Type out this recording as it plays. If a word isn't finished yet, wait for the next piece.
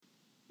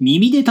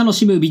耳で楽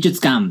しむ美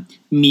術館、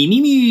ミ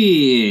ミミ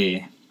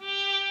ュ。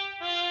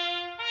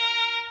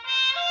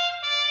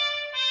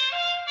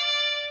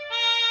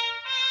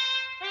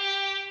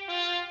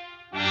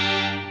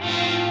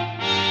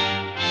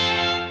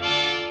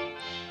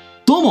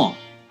どうも、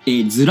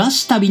ずら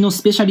し旅の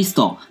スペシャリス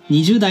ト、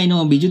20代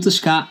の美術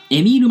史家、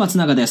エミール松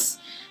永です。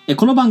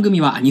この番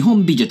組は日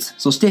本美術、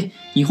そして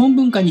日本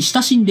文化に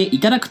親しんでい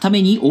ただくた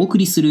めにお送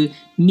りする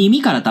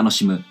耳から楽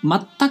しむ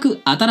全く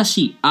新し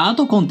いアー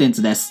トコンテン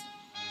ツです。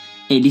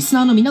リス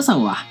ナーの皆さ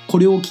んはこ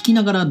れを聞き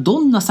ながら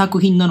どんな作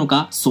品なの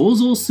か想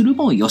像する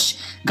もよし、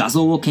画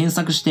像を検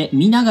索して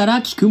見なが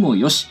ら聞くも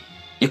よし、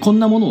こん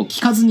なものを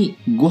聞かずに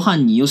ご飯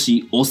によ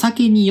しお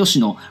酒によし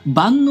の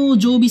万能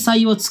常備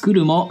菜を作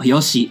るも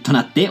よしとな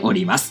ってお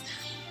ります。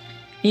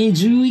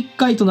11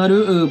回とな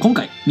る今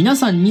回皆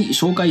さんに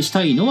紹介し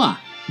たいのは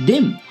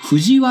伝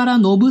藤原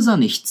信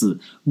実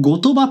筆後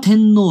鳥羽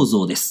天皇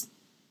像です。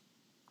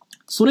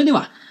それで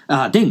は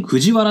伝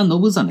藤原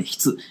信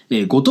実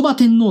筆後鳥羽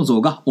天皇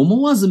像が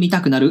思わず見た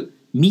くなる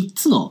3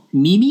つの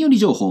耳より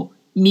情報、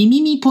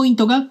耳ミポイン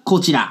トがこ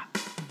ちら。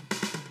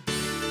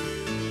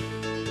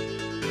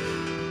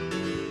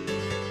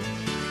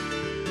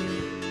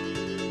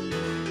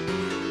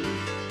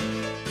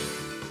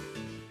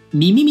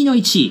耳ミの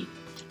1位、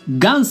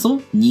元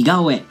祖似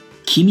顔絵、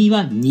君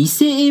は似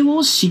絵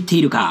を知って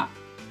いるか。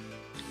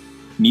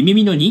耳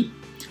ミの2、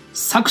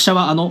作者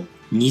はあの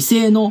似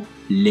絵の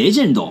レ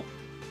ジェンド。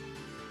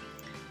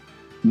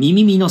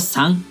耳ミの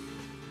3、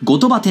後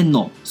鳥羽天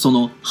皇そ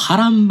の波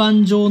乱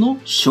万丈の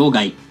生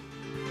涯。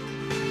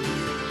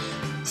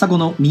さあ、こ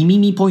の耳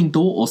ミポイン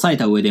トを押さえ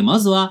た上で、ま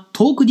ずは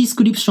トークディス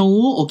クリプション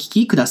をお聞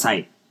きくださ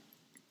い。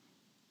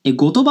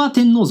後鳥羽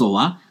天皇像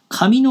は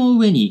紙の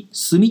上に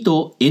墨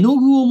と絵の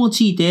具を用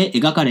いて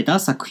描かれ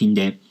た作品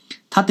で、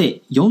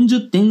縦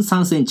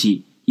 40.3 セン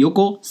チ、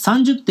横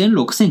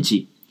 30.6 セン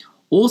チ、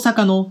大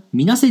阪の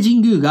水瀬神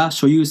宮が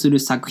所有す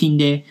る作品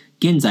で、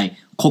現在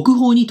国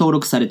宝に登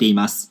録されてい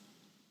ます。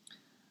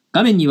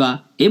画面に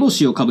は烏帽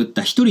子をかぶっ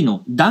た一人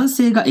の男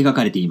性が描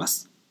かれていま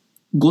す。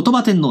後鳥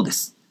羽天皇で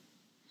す。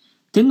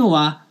天皇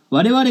は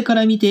我々か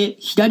ら見て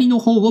左の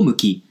方を向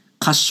き、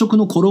褐色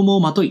の衣を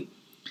まとい、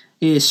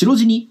白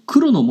地に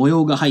黒の模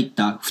様が入っ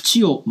た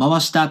縁を回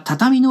した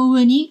畳の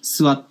上に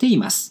座ってい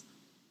ます。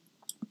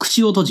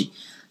口を閉じ、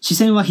視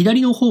線は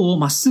左の方を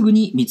まっすぐ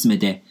に見つめ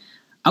て、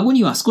顎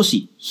には少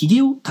し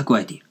髭を蓄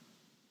えている。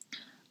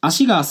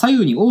足が左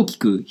右に大き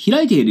く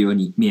開いているよう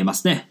に見えま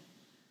すね。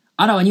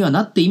あらわには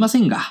なっていませ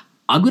んが、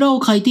あぐらを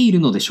かいている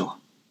のでしょ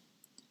う。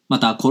ま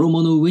た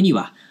衣の上に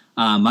は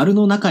丸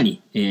の中に、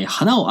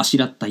花をあし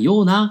らった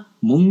ような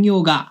文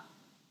様が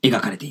描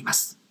かれていま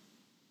す。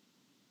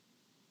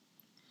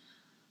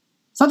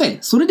さて、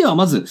それでは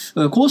まず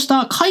こうし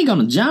た絵画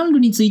のジャンル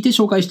について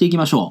紹介していき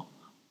ましょ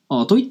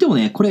う。といっても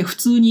ね、これ普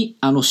通に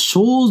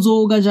肖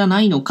像画じゃ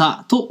ないの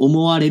かと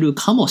思われる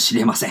かもし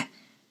れません。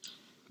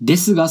で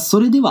すが、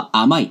それでは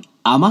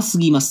甘す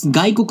ぎます。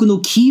外国の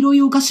黄色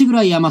いお菓子ぐ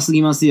らい甘す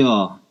ぎます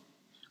よ。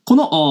こ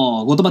の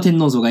後鳥羽天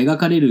皇像が描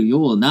かれる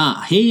よう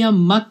な平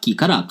安末期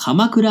から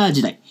鎌倉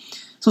時代、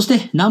そし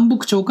て南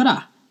北朝か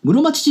ら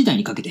室町時代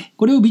にかけて、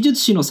これを美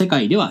術史の世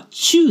界では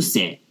中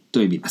世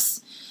と呼びま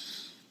す。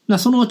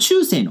その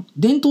中世の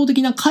伝統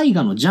的な絵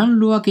画のジャン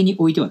ル分けに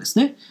おいてはです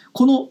ね、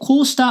こ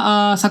うし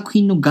た作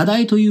品の画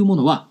題というも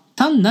のは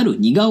単なる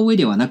似顔絵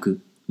ではな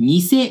く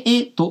似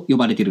絵と呼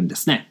ばれているんで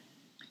すね。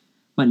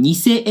似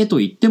絵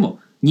といっても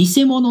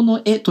偽物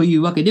の絵とい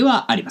うわけで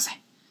はありません。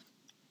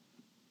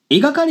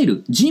描かれ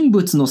る人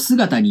物の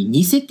姿に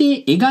似せ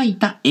て描い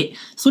た絵、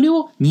それ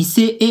を似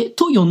絵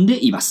と呼ん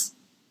でいます。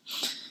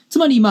つ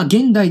まり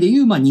現代でい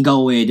う似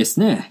顔絵です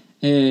ね。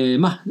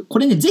こ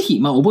れね、ぜ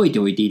ひ覚えて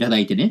おいていただ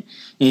いてね、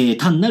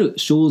単なる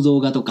肖像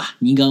画とか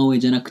似顔絵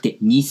じゃなくて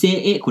似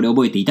絵、これ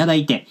覚えていただ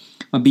いて、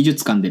美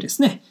術館でで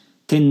すね、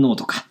天皇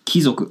とか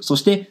貴族、そ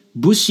して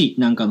武士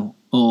なんかの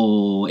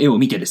絵を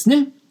見てです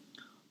ね、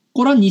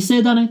これは似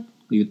絵だねと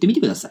言ってみて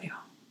くださいよ。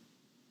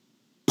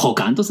ポ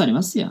カンとされ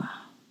ますよ。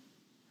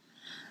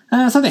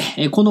さ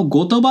て、この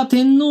後鳥羽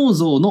天皇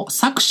像の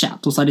作者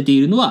とされて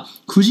いるのは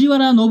藤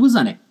原信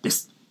実で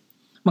す。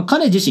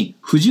彼自身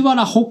藤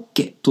原北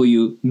家と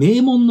いう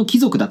名門の貴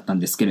族だったん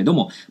ですけれど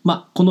も、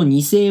この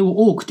似絵を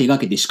多く手掛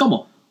けて、しか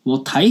も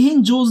大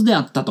変上手で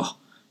あったと、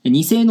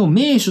似絵の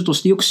名手と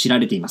してよく知ら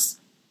れていま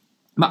す。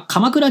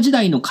鎌倉時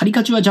代のカリ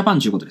カチュアジャパン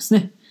ということです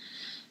ね。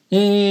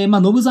信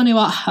実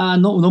は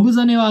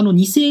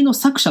似絵の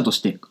作者と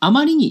してあ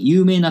まりに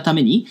有名なた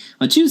めに、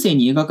中世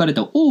に描かれ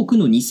た多く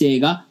の似絵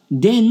が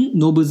伝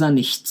信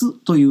実筆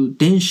という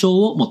伝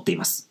承を持ってい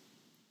ます。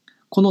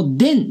この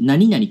伝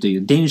何々とい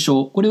う伝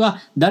承、これは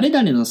誰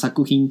々の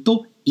作品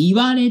と言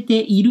われて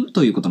いる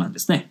ということなんで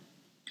すね。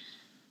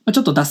ち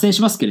ょっと脱線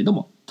しますけれど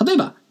も、例え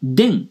ば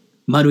伝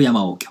丸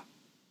山応挙、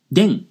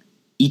伝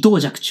伊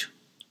藤若冲、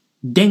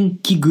伝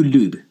記グル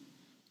ーブ、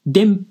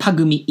伝パ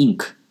グミイン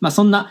ク、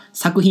そんな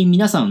作品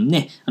皆さん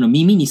ね、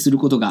耳にする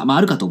ことが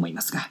あるかと思い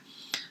ますが、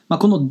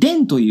この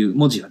伝という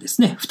文字はで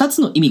すね、2つ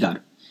の意味があ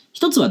る。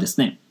一つはです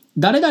ね、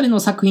誰々の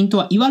作品と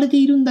は言われて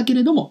いるんだけ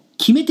れども、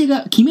決め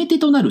手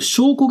となる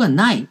証拠が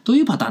ないと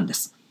いうパターンで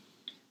す。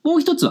もう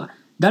一つは、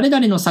誰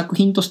々の作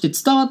品として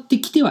伝わって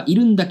きてはい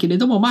るんだけれ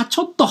ども、ち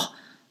ょっと、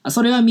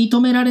それは認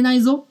められな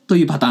いぞと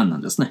いうパターンな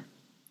んですね。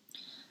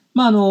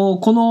こ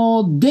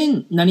の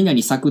伝何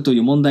々作とい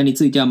う問題に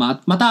ついては、ま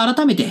た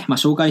改めて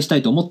紹介した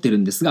いと思ってる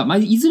んですが、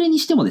いずれに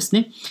してもです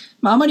ね、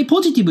あまり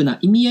ポジティブな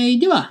意味合い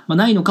では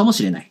ないのかも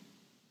しれない。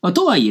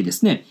とはいえで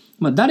すね、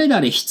誰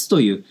々筆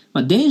という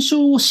伝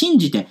承を信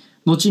じて、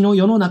後の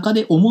世の中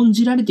で重ん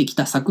じられてき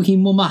た作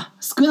品も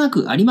少な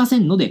くありませ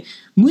んので、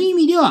無意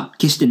味では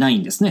決してない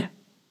んですね。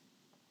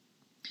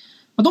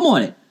ともあ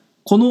れ、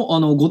この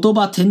後鳥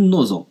羽天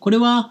皇像、これ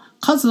は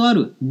数あ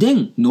る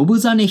伝信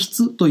実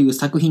筆という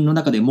作品の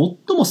中で最も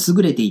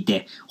優れてい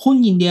て、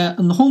本人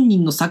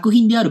の作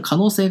品である可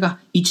能性が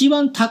一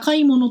番高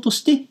いものと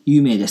して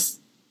有名で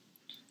す。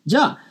じ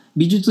ゃあ、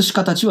美術史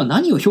家たちは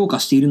何を評価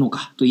しているの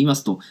かと言いま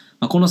すと、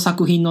この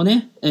作品の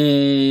ね、だ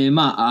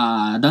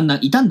んだん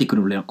傷んでく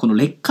るこの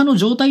劣化の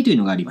状態という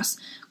のがあります。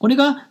これ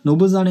が信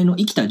実の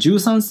生きた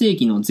13世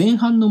紀の前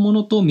半のも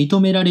のと認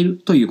められる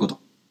ということ。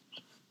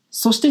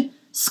そして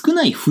少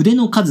ない筆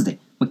の数で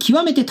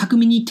極めて巧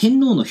みに天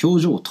皇の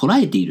表情を捉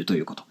えていると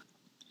いうこと。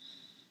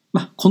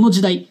この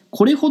時代、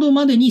これほど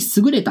までに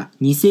優れた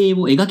似声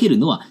を描ける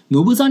のは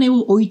信実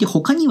を置いて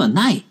他には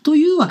ないと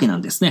いうわけな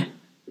んですね。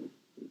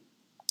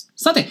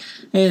さて、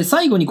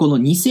最後にこの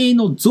似声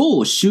の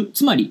像主、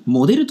つまり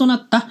モデルとな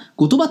った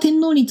後鳥羽天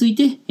皇につい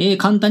て、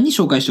簡単に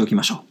紹介しておき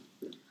ましょ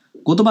う。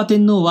後鳥羽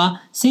天皇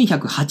は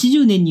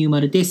1180年に生ま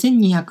れて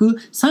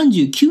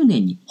1239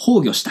年に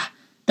崩御した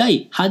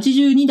第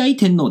82代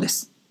天皇で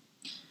す。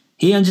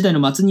平安時代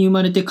の末に生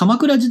まれて鎌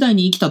倉時代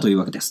に生きたという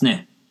わけです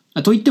ね。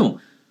といっても、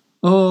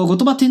後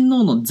鳥羽天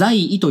皇の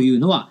在位という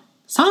のは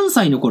3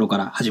歳の頃か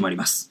ら始まり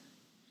ます。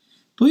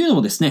というの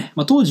もですね、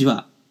当時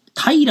は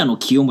平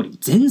清盛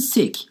全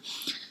盛期。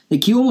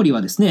清盛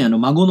はですね、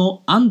孫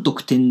の安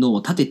徳天皇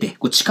を立てて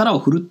力を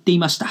振るってい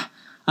ました。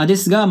で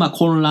すが、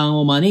混乱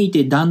を招い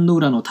て壇ノ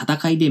浦の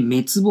戦いで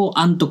滅亡、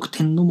安徳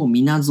天皇も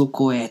水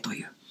底へと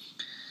いう。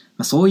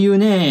そういう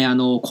ね、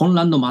混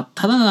乱の真っ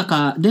只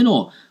中で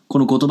のこ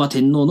の後鳥羽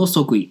天皇の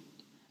即位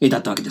だ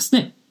ったわけです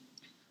ね。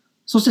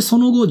そしてそ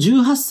の後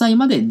18歳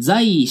まで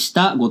在位し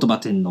た後鳥羽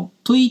天皇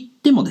とい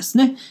ってもです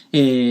ね、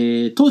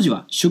当時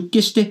は出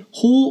家して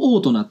法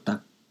皇となっ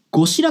た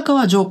後白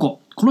河上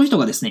皇、この人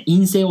がですね、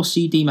院政を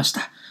敷いていまし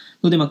た。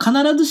ので、必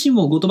ずし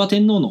も後鳥羽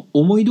天皇の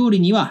思い通り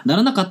にはな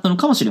らなかったの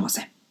かもしれま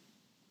せん。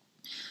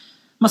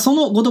そ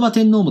の後鳥羽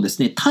天皇もです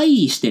ね、退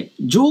位して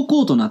上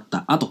皇となっ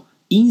た後、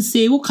院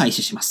政を開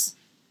始します。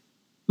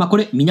こ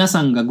れ、皆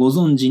さんがご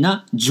存知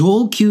な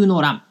承久の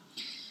乱。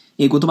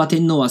後鳥羽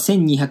天皇は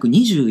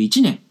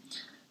1221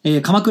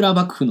年、鎌倉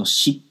幕府の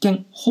執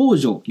権、北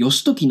条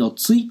義時の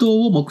追討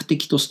を目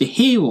的として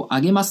兵を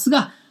挙げます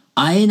が、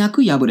あえな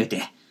く敗れ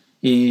て、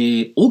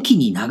隠岐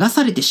に流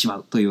されてしま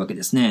うというわけ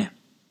ですね。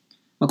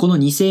この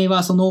似声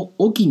はその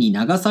隠岐に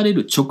流され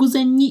る直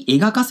前に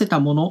描かせ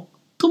たもの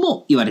と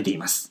も言われてい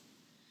ます。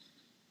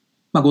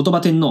後鳥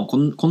羽天皇、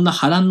こんな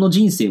波乱の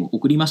人生を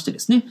送りましてで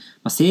すね、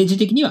政治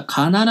的には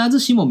必ず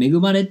しも恵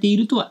まれてい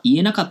るとは言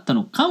えなかった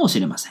のかもし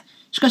れません。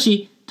しか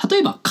し、例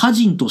えば歌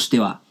人として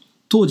は、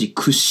当時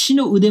屈指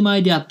の腕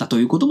前であったと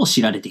いうことも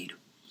知られている。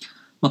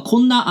こ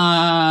ん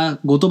な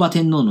後鳥羽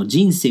天皇の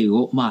人生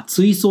を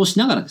追想し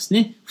ながらです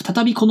ね、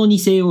再びこの似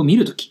声を見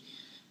るとき、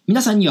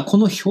皆さんにはこ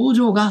の表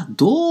情が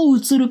どう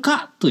映る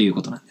かという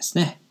ことなんです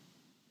ね。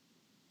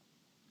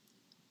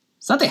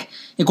さて、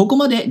ここ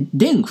まで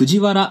伝藤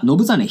原信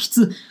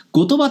実筆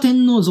後鳥羽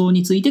天皇像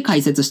について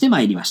解説して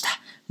まいりました。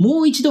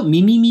もう一度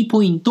ミミミ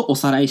ポイントお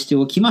さらいして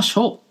おきまし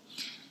ょう。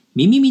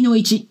ミミミの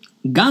1、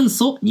元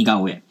祖似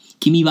顔絵。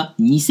君は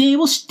似声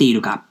を知ってい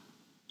るか。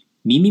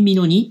ミミミ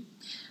の2、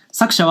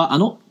作者はあ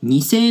の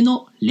似声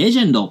のレジ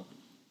ェンド。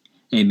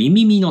ミ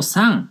ミミの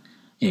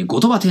3、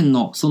後鳥羽天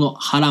皇、その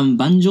波乱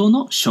万丈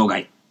の生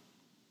涯。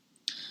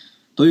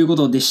というこ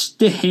とでし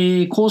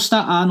て、こうし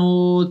た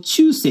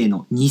中世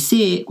の似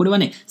声、これは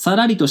ね、さ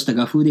らりとした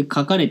画風で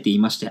描かれてい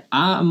まして、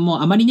も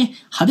うあまりね、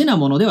派手な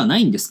ものではな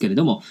いんですけれ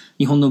ども、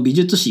日本の美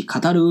術史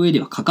語る上で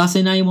は欠か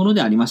せないもの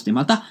でありまして、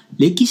また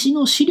歴史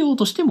の資料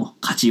としても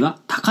価値は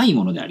高い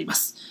ものでありま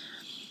す。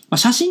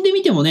写真で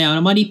見てもね、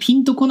あまりピ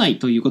ンとこない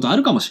ということあ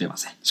るかもしれま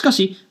せん。しか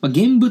し、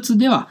現物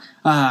では、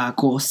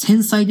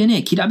繊細で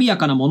ね、きらびや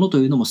かなものと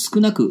いうのも少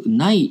なく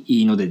ない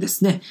のでで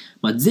すね、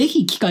ぜ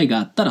ひ機会が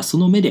あったらそ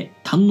の目で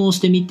堪能し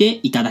てみ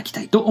ていただき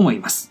たいと思い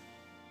ます。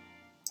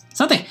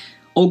さて、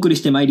お送り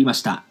してまいりま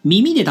した。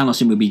耳で楽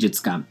しむ美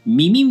術館、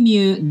ミミミ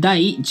ュ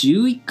第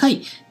11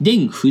回、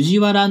伝藤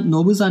原信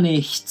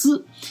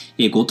実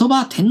筆、後鳥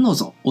羽天皇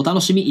像、お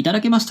楽しみいただ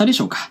けましたで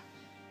しょうか。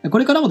こ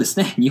れからもです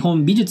ね、日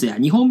本美術や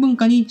日本文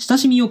化に親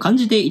しみを感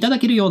じていただ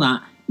けるよう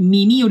な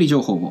耳より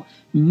情報を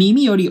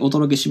耳よりお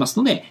届けします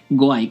ので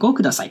ご愛顧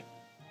ください。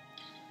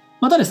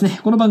またですね、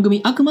この番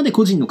組あくまで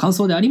個人の感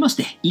想でありまし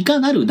て、い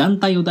かなる団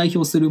体を代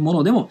表するも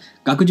のでも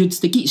学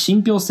術的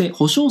信憑性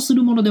保証す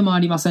るものでもあ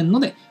りませんの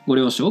でご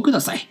了承く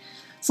ださい。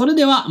それ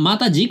ではま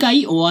た次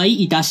回お会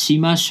いいたし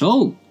まし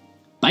ょう。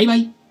バイバ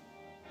イ。